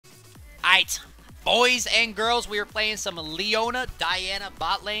Alright, boys and girls, we are playing some Leona, Diana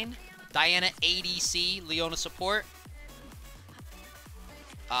bot lane, Diana ADC, Leona support.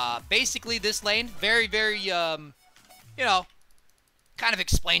 Basically, this lane, very, you know, kind of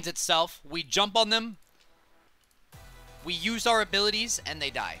explains itself. We jump on them, we use our abilities, and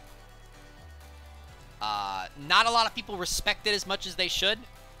they die. Not a lot of people respect it as much as they should.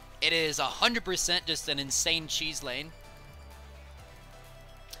 It is 100% just an insane cheese lane.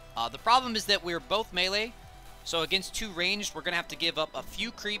 The problem is that we're both melee, so against 2 ranged, we're going to have to give up a few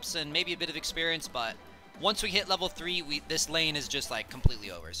creeps and maybe a bit of experience, but once we hit level 3, this lane is just like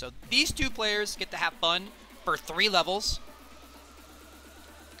completely over. So these 2 players get to have fun for 3 levels,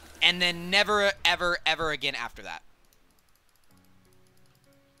 and then never, ever again after that.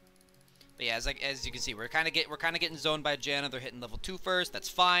 But yeah, as you can see, we're kind of getting zoned by Janna. They're hitting level 2 first. That's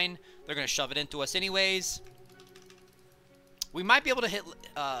fine. They're going to shove it into us anyways. We might be able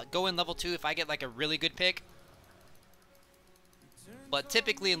to go in level 2 if I get like a really good pick. But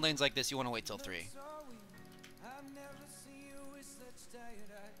typically in lanes like this, you want to wait till 3.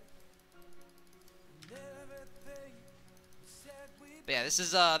 But yeah, this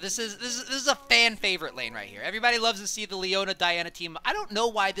is a fan favorite lane right here. Everybody loves to see the Leona Diana team. I don't know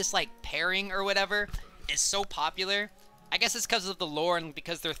why this like pairing or whatever is so popular. I guess it's because of the lore and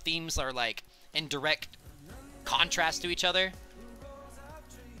because their themes are like in direct contrast to each other.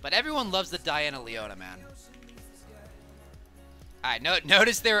 But everyone loves the Diana Leona, man. Alright,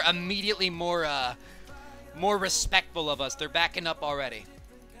 notice they're immediately more respectful of us. They're backing up already.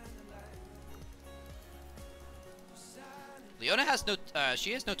 Leona has no,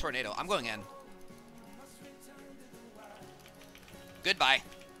 she has no tornado. I'm going in. Goodbye.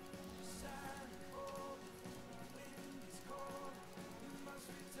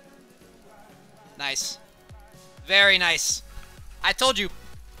 Nice. Very nice. I told you.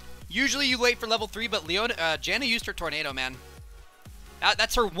 Usually you wait for level 3, but Leona, Janna used her tornado, man.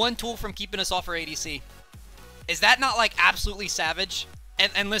 That's her one tool from keeping us off her ADC. Is that not, like, absolutely savage?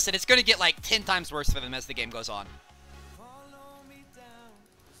 And listen, it's going to get, like, 10 times worse for them as the game goes on.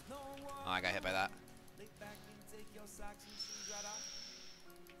 Oh, I got hit by that.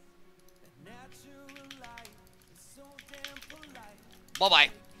 Bye-bye.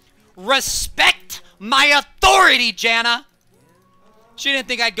 Respect my authority, Janna! She didn't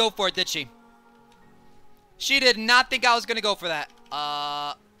think I'd go for it, did she? She did not think I was going to go for that.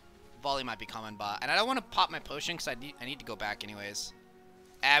 Volley might be coming bot. And I don't want to pop my potion because I need to go back anyways.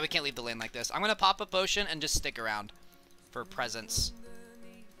 We can't leave the lane like this. I'm going to pop a potion and just stick around for presence.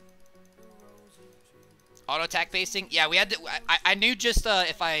 Auto attack facing. Yeah, we had to. I knew just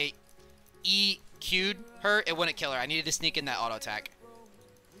if I EQ'd her, it wouldn't kill her. I needed to sneak in that auto attack.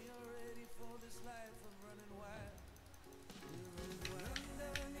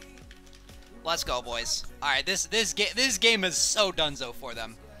 Let's go, boys. Alright, this game is so donezo for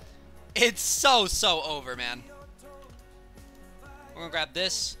them. It's so over, man. We're gonna grab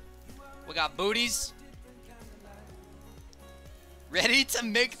this. We got booties. Ready to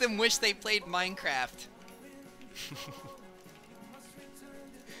make them wish they played Minecraft.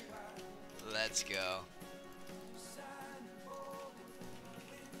 Let's go.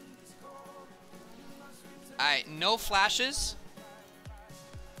 Alright, no flashes.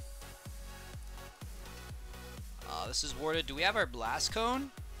 This is warded. Do we have our blast cone?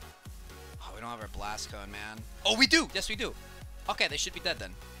 Oh, we don't have our blast cone, man. Oh, we do! Yes, we do. Okay, they should be dead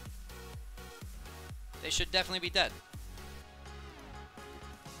then. They should definitely be dead.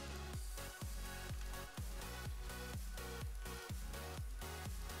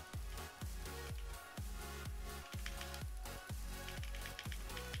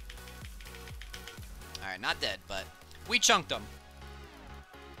 Alright, not dead, but we chunked them.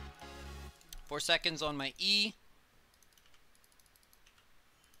 4 seconds on my E.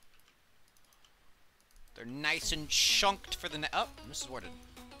 They're nice and chunked for the oh, this is warded.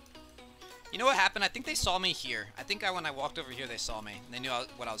 You know what happened? I think they saw me here. I think when I walked over here, they saw me. And they knew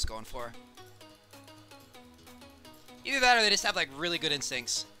what I was going for. Either that or they just have like really good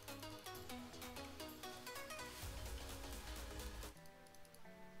instincts.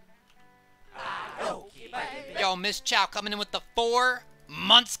 Yo, Miss Chow coming in with the 4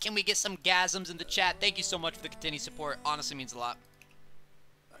 months. Can we get some gasms in the chat? Thank you so much for the continued support. Honestly means a lot.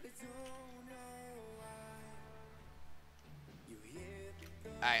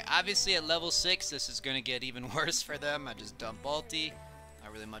 Alright, obviously at level 6, this is going to get even worse for them. I just dump ulti.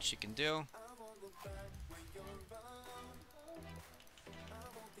 Not really much you can do.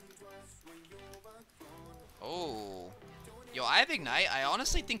 Oh. Yo, I have Ignite. I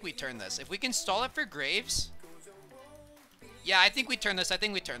honestly think we turn this. If we can stall it for Graves, Yeah, I think we turn this. I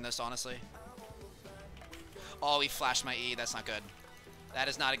think we turn this, honestly. Oh, he flashed my E. That's not good. That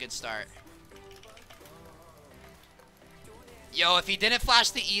is not a good start. Yo, if he didn't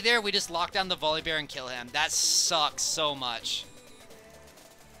flash the E there, we just lock down the volley bear and kill him. That sucks so much.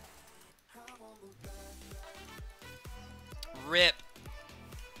 Rip.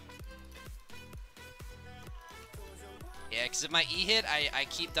 Yeah, because if my E hit, I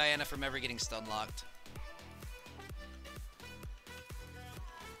keep Diana from ever getting stun locked.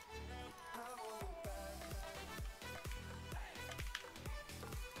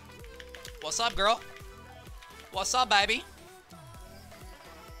 What's up, girl? What's up, baby?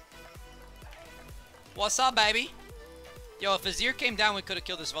 What's up, baby? Yo, if Azir came down, we could have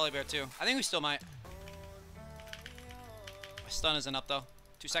killed this volley bear too. I think we still might. My stun isn't up though.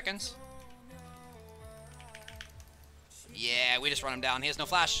 2 seconds. Yeah, we just run him down. He has no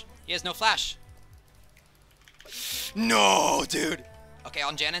flash. He has no flash. No, dude. Okay,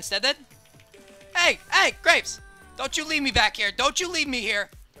 on Jan instead then. Hey, hey, Graves. Don't you leave me back here. Don't you leave me here.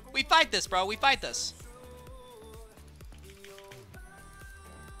 We fight this, bro. We fight this.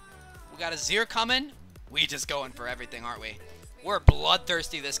 We got a Azir coming. We just going for everything, aren't we? We're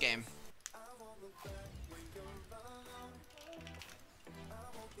bloodthirsty this game.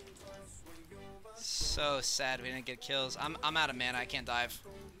 So sad we didn't get kills. I'm out of mana. I can't dive.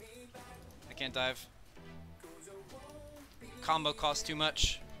 I can't dive. Combo costs too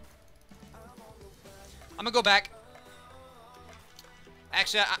much. I'm gonna go back.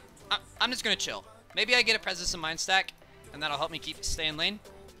 Actually, I'm just gonna chill. Maybe I get a Presence of Mind stack, and that'll help me keep stay in lane.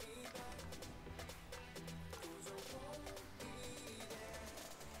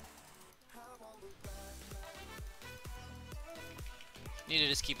 Need to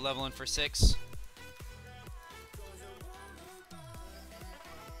just keep leveling for 6.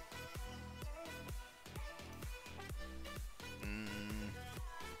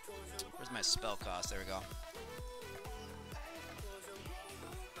 Where's my spell cost? There we go.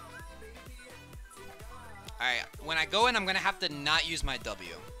 Alright, when I go in, I'm going to have to not use my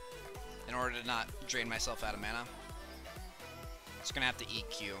W in order to not drain myself out of mana. Just going to have to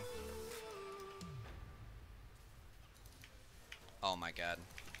EQ. Oh my god.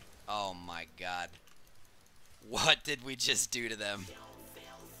 Oh my god. What did we just do to them?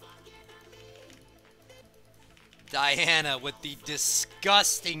 Diana with the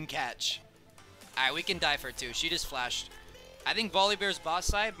disgusting catch. Alright, we can die for it too. She just flashed. I think Volibear's boss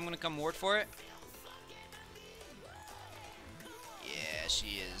side. I'm going to come ward for it. Yeah,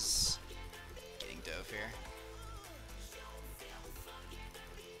 she is getting dove here.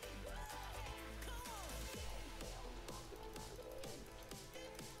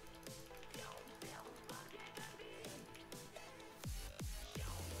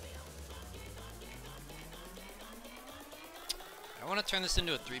 I want to turn this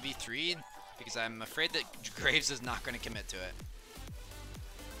into a 3v3 because I'm afraid that Graves is not going to commit to it.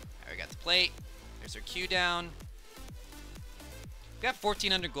 Alright, we got the plate. There's our Q down. We got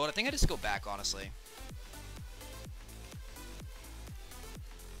 1400 gold. I think I just go back, honestly.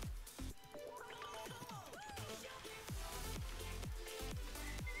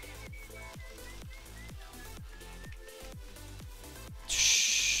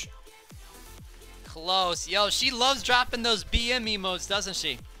 Shh. Close. Yo, she loves dropping those BM emotes, doesn't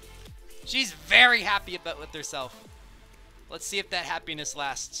she? She's very happy about with herself. Let's see if that happiness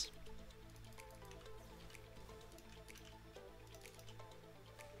lasts.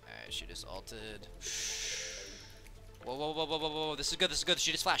 She just ulted. Whoa, whoa, whoa, whoa, whoa, whoa. This is good, this is good.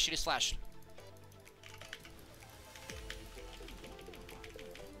 She just flashed, she just flashed.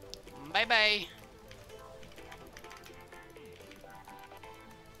 Bye-bye.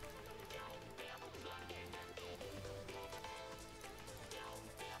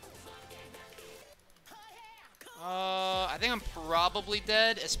 I think I'm probably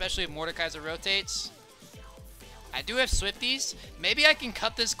dead, especially if Mordekaiser rotates. I do have Swifties. Maybe I can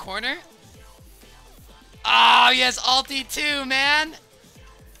cut this corner. Oh, yes, ulti too, man.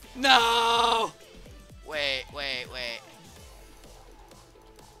 No. Wait, wait, wait.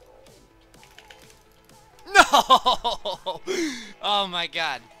 No. Oh my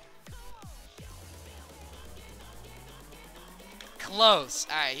god. Close.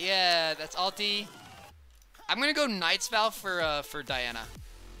 All right, yeah, that's ulti. I'm gonna go Knight's Vow for Diana.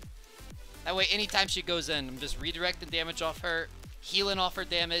 That way, anytime she goes in, I'm just redirecting damage off her, healing off her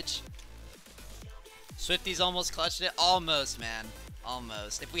damage. Swifty's almost clutched it. Almost, man.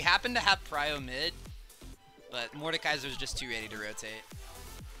 Almost. If we happen to have Prio mid, but Mordekaiser's just too ready to rotate.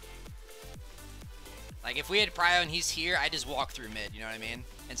 Like, if we had Prio and he's here, I just walk through mid, you know what I mean?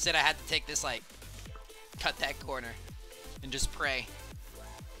 Instead, I had to take this, like, cut that corner. and just pray.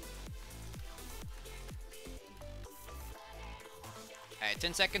 Alright,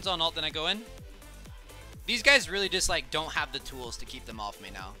 10 seconds on ult, then I go in. These guys really just like don't have the tools to keep them off me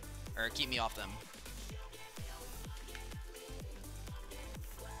now. Or keep me off them.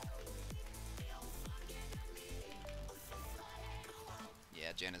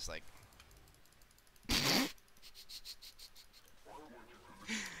 Yeah, Jan is like...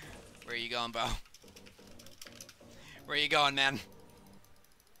 Where are you going, bro? Where are you going, man?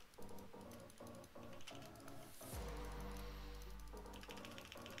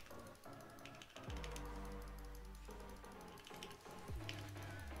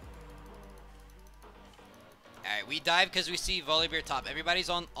 Alright, we dive because we see Volibear top. Everybody's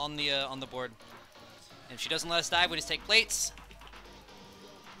on the board. And if she doesn't let us dive, we just take plates.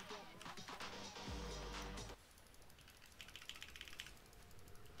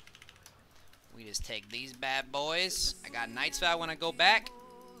 We just take these bad boys. I got Knight's Vow when I go back.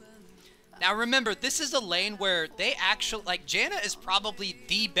 Now remember, this is a lane where they actually, like, Janna is probably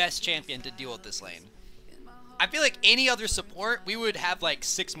the best champion to deal with this lane. I feel like any other support, we would have like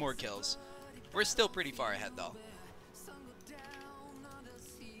 6 more kills. We're still pretty far ahead though.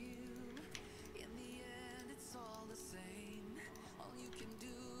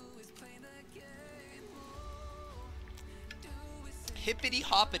 Hippity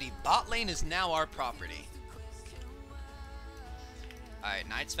hoppity, bot lane is now our property. Alright,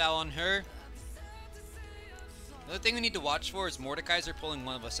 Knight's Vow on her. Another thing we need to watch for is Mordekaiser pulling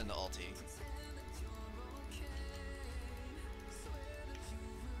one of us into ulti.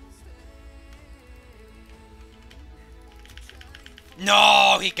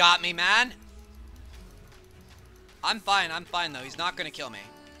 No, he got me, man. I'm fine though. He's not gonna kill me.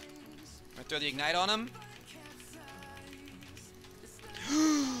 I'm gonna throw the ignite on him.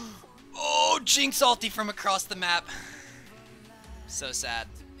 Oh, Jinx ulti from across the map. So sad.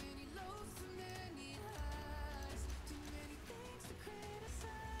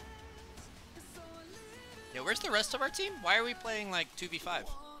 Yo, where's the rest of our team? Why are we playing like 2v5?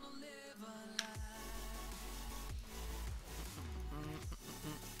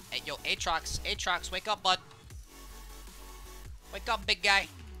 Hey, yo, Aatrox, wake up, bud. Wake up, big guy.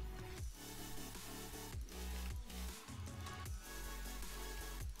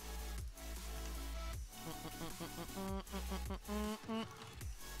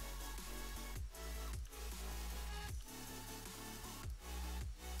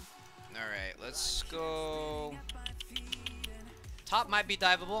 Alright, let's go. Top might be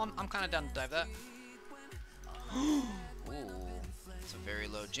diveable. I'm kind of down to dive that. Ooh, it's a very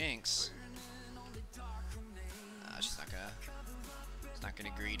low Jinx. She's not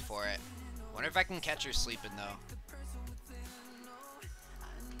gonna greed for it. Wonder if I can catch her sleeping though.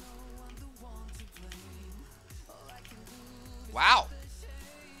 Wow.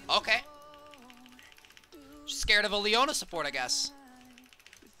 Okay. She's scared of a Leona support, I guess.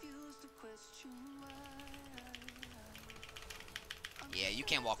 Yeah, you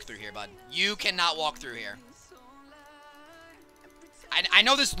can't walk through here, bud. You cannot walk through here. I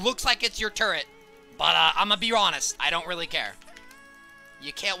know this looks like it's your turret, but I'm gonna be honest. I don't really care.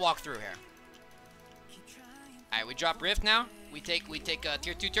 You can't walk through here. All right, we drop Rift now. We take a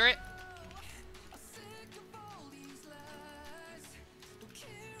tier 2 turret.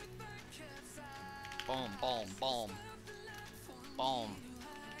 Boom, boom, boom. Boom.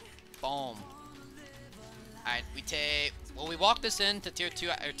 Boom. Alright, we take... Well, we walk this in to tier 2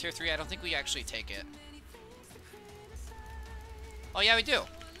 or tier 3. I don't think we actually take it. Oh, yeah, we do.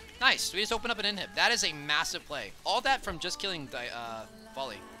 Nice. We just open up an inhib. That is a massive play. All that from just killing the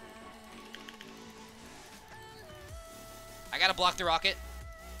volley. I gotta block the rocket.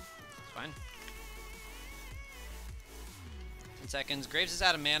 It's fine. 10 seconds. Graves is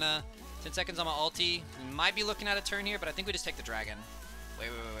out of mana. 10 seconds on my ulti. We might be looking at a turn here, but I think we just take the dragon. Wait.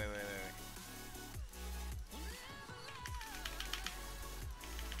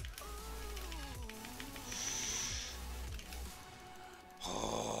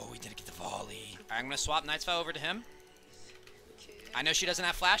 Oh, we didn't get the volley. Alright, I'm gonna swap Knight's Vow over to him. I know she doesn't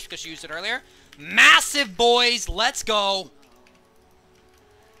have flash because she used it earlier. Massive, boys! Let's go!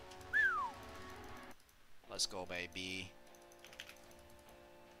 Let's go, baby.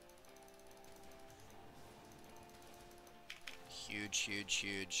 Huge, huge,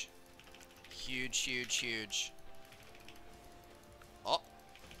 huge. Huge, huge, huge. Oh.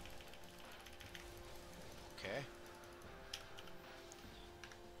 Okay.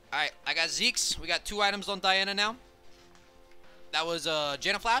 Alright, I got Zeke's. We got 2 items on Diana now. That was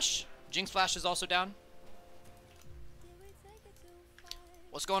Janna Flash. Jinx Flash is also down.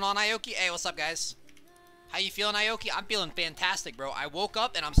 What's going on, Aoki? Hey, what's up, guys? How you feeling, Aoki? I'm feeling fantastic, bro. I woke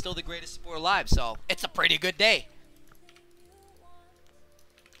up and I'm still the greatest sport alive, so it's a pretty good day.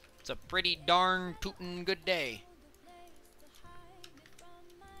 It's a pretty darn tootin' good day.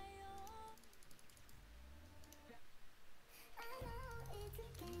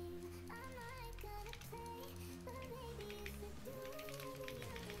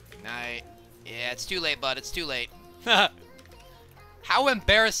 Night. Yeah, it's too late, bud. It's too late. How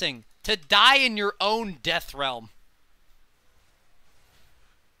embarrassing to die in your own death realm.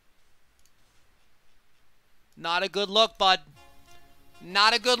 Not a good look, bud.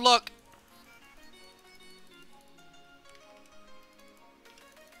 Not a good look.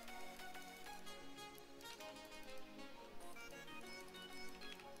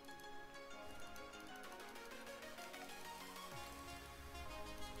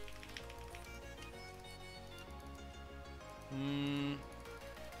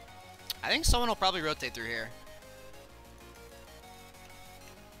 I think someone will probably rotate through here.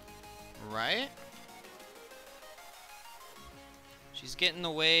 Right? She's getting the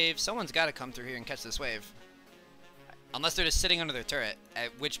wave. Someone's got to come through here and catch this wave. Unless they're just sitting under their turret, at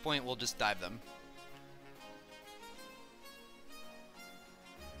which point we'll just dive them.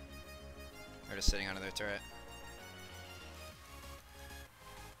 They're just sitting under their turret.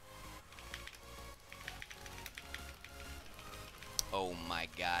 Oh my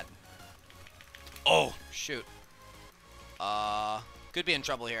god. Oh, shoot. Could be in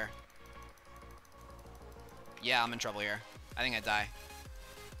trouble here. Yeah, I'm in trouble here. I think I die.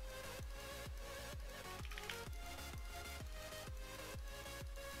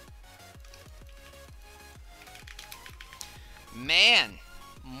 Man,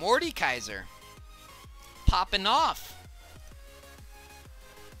 Mordekaiser popping off.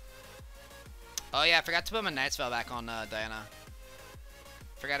 Oh yeah, I forgot to put my Night Spell back on Diana.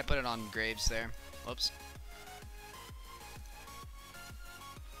 Forgot to put it on Graves there. Whoops.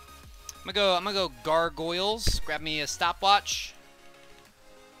 I'm gonna go Gargoyles. Grab me a stopwatch.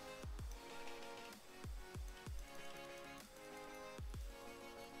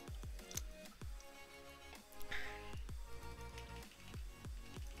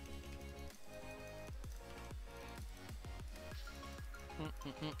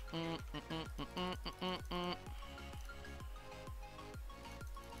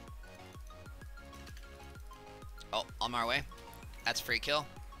 Oh, on our way. That's free kill.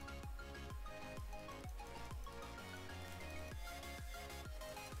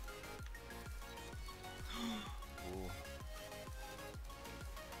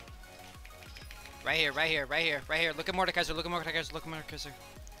 Right here, right here, right here, right here. Look at Mordekaiser, look at Mordekaiser, look at Mordekaiser.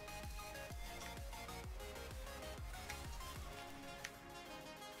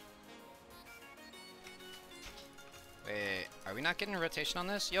 Wait, are we not getting a rotation on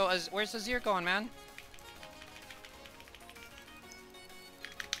this? Yo, where's Azir going, man?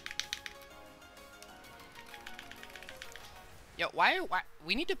 Yo, why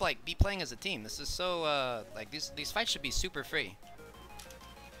we need to like be playing as a team. This is so like these fights should be super free.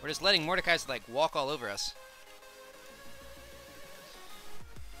 We're just letting Mordekaiser like walk all over us.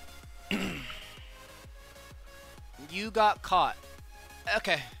 You got caught.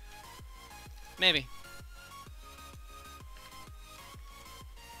 Okay. Maybe.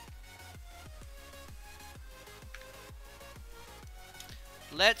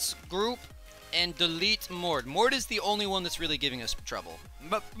 Let's group and delete Mord. Mord is the only one that's really giving us trouble.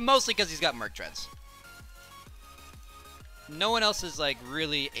 But mostly because he's got Merc Treads. No one else is like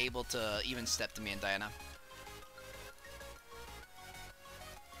really able to even step to me and Diana.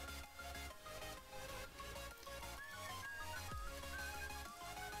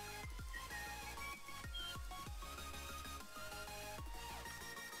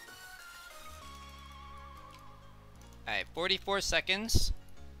 Alright, 44 seconds.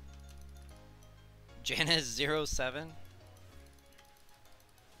 Janice 07.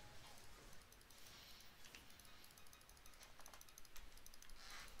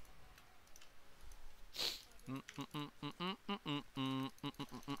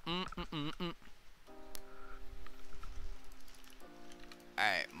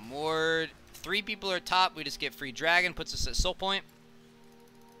 Alright, Mord. 3 people are top. We just get free dragon. Puts us at soul point.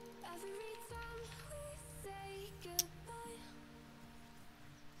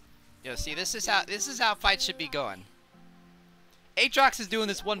 Yo, see, this is how fights should be going. Aatrox is doing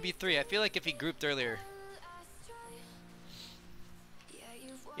this 1v3. I feel like if he grouped earlier,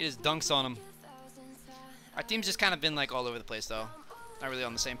 he just dunks on him. Our team's just kind of been like all over the place though. Not really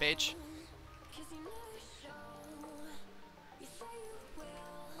on the same page.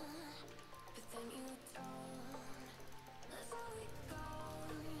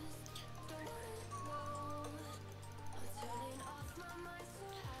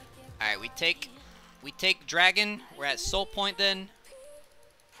 Alright, we take dragon. We're at soul point then.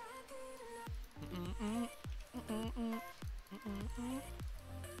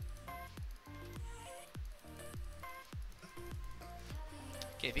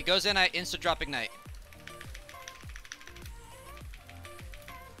 Okay, if he goes in, I insta-drop ignite.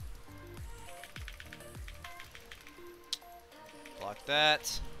 Block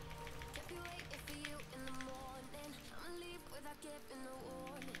that.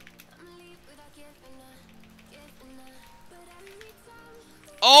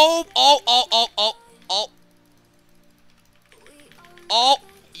 Oh, oh, oh, oh, oh, oh. Oh,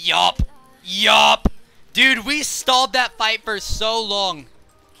 yup. Yup. Dude, we stalled that fight for so long.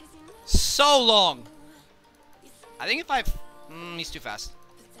 So long. I think if I... he's too fast.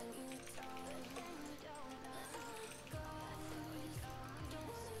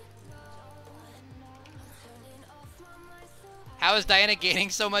 How is Diana gaining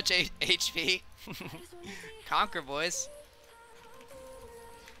so much HP? Conquer, boys.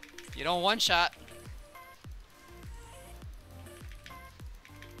 You don't one-shot.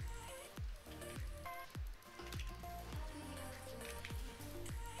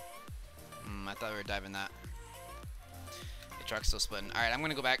 I thought we were diving that. The truck's still splitting. Alright, I'm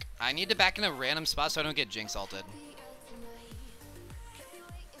gonna go back. I need to back in a random spot so I don't get jinx ulted.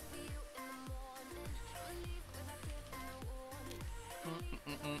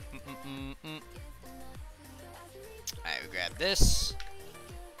 Alright, we grab this.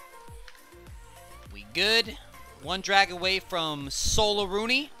 We good. One drag away from Solar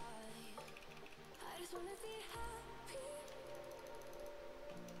Rooney.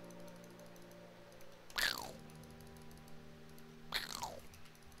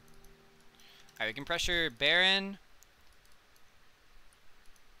 Alright, we can pressure Baron.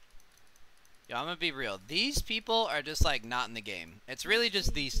 Yo, I'm gonna be real. These people are just like not in the game. It's really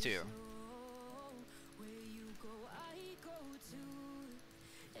just these two.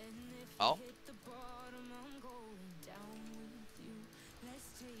 Oh.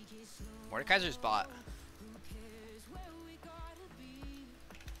 Mordekaiser's bot.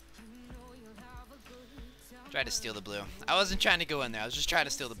 Tried to steal the blue. I wasn't trying to go in there. I was just trying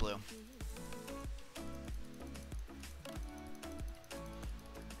to steal the blue.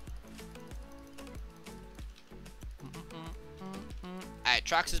 Alright,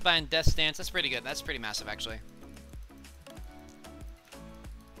 Trox is buying Death Stance. That's pretty good. That's pretty massive, actually.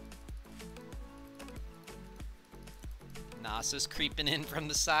 Nasa's creeping in from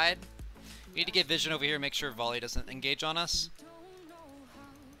the side. We need to get vision over here, make sure volley doesn't engage on us.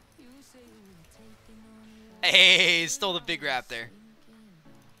 Hey, stole the big raptor.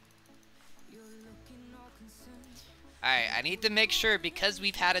 Alright, I need to make sure, because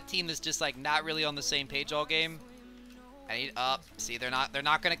we've had a team that's just like not really on the same page all game. I need up. See, they're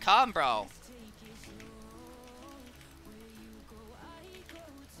not gonna come, bro.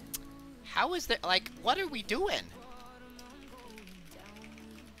 How is that, like, what are we doing?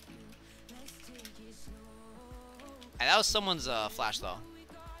 Hey, that was someone's flash though.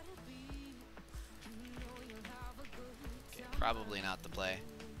 Okay, probably not the play.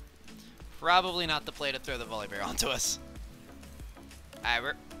 Probably not the play to throw the volley bear onto us.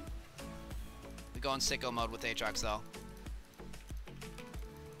 Alright, we go in sicko mode with Aatrox though.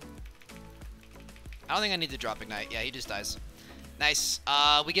 I don't think I need to drop ignite. Yeah, he just dies. Nice.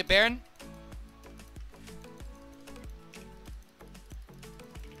 We get Baron.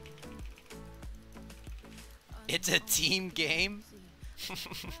 It's a team game.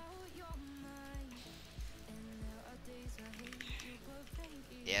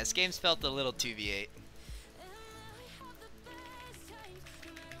 Yeah, this game's felt a little 2v8.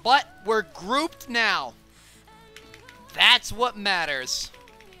 But we're grouped now. That's what matters.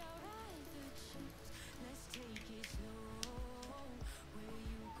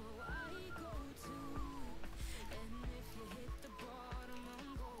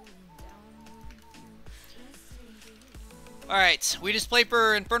 Alright, we just play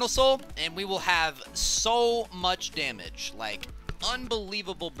for Infernal Soul, and we will have so much damage. Like,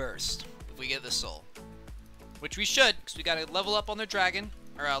 unbelievable burst if we get the soul. Which we should, because we gotta level up on their dragon,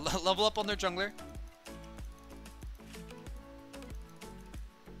 or level up on their jungler.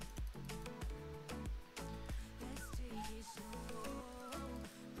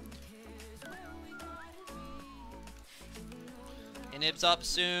 Inhib's up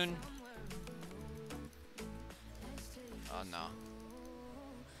soon. Oh no.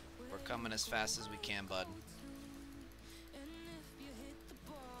 We're coming as fast as we can, bud.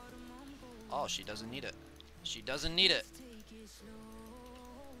 Oh, she doesn't need it. She doesn't need it.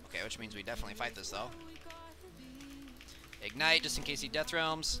 Okay, which means we definitely fight this though. Ignite just in case he death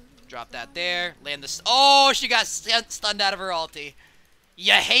realms. Drop that there. Land the... Oh, she got stunned out of her ulti.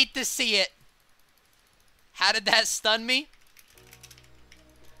 You hate to see it. How did that stun me?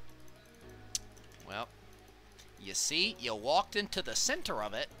 Well, you see, you walked into the center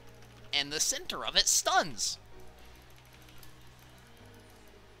of it, and the center of it stuns.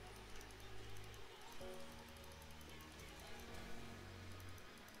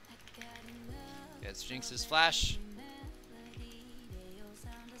 It's Jinx's flash.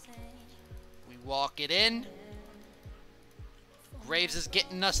 We walk it in. Graves is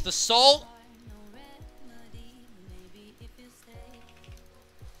getting us the soul.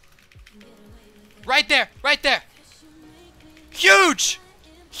 Right there, right there. Huge!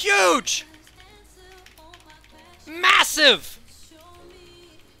 Huge! Massive!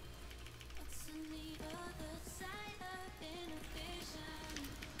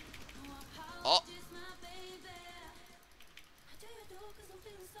 Oh.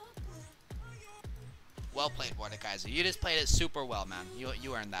 Well played, Mordekaiser. You just played it super well, man.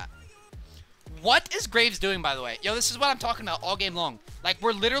 You earned that. What is Graves doing, by the way? Yo, this is what I'm talking about all game long. Like,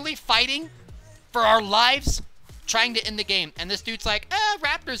 we're literally fighting for our lives, trying to end the game. And this dude's like,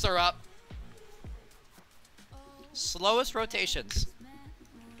 Raptors are up. Slowest rotations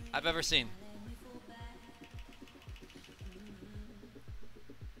I've ever seen.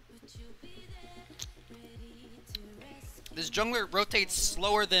 This jungler rotates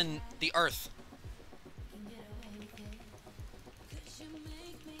slower than the earth.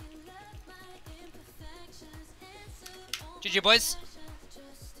 GG, boys.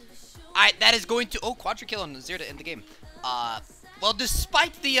 Alright, that is going to... Oh, quadra kill on Zero to end the game. Well,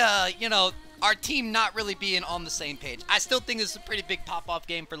 despite the, you know, our team not really being on the same page, I still think this is a pretty big pop-off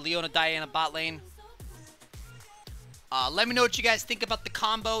game for Leona, Diana, bot lane. Let me know what you guys think about the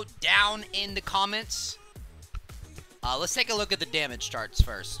combo down in the comments. Let's take a look at the damage charts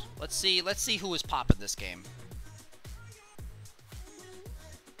first. Let's see who was popping this game.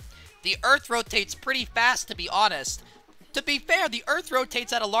 The Earth rotates pretty fast, to be honest. To be fair, the Earth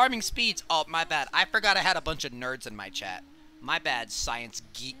rotates at alarming speeds. Oh, my bad. I forgot I had a bunch of nerds in my chat. My bad, science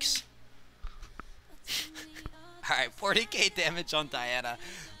geeks. Alright, 40k damage on Diana.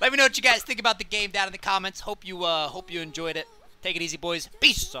 Let me know what you guys think about the game down in the comments. Hope you enjoyed it. Take it easy, boys.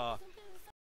 Peace.